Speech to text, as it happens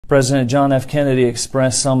President John F. Kennedy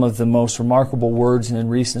expressed some of the most remarkable words in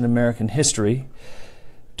recent American history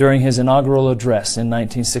during his inaugural address in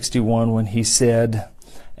 1961 when he said,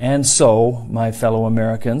 "And so, my fellow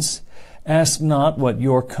Americans, ask not what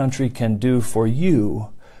your country can do for you,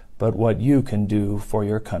 but what you can do for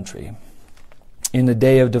your country." In a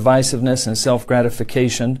day of divisiveness and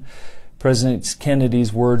self-gratification, President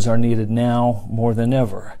Kennedy's words are needed now more than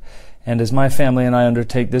ever. And as my family and I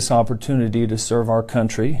undertake this opportunity to serve our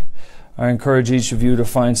country, I encourage each of you to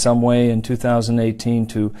find some way in 2018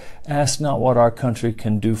 to ask not what our country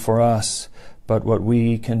can do for us, but what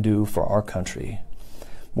we can do for our country.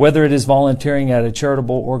 Whether it is volunteering at a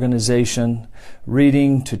charitable organization,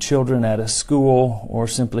 reading to children at a school, or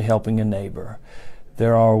simply helping a neighbor,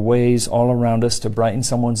 there are ways all around us to brighten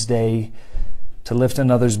someone's day, to lift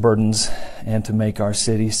another's burdens, and to make our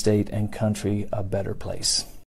city, state, and country a better place.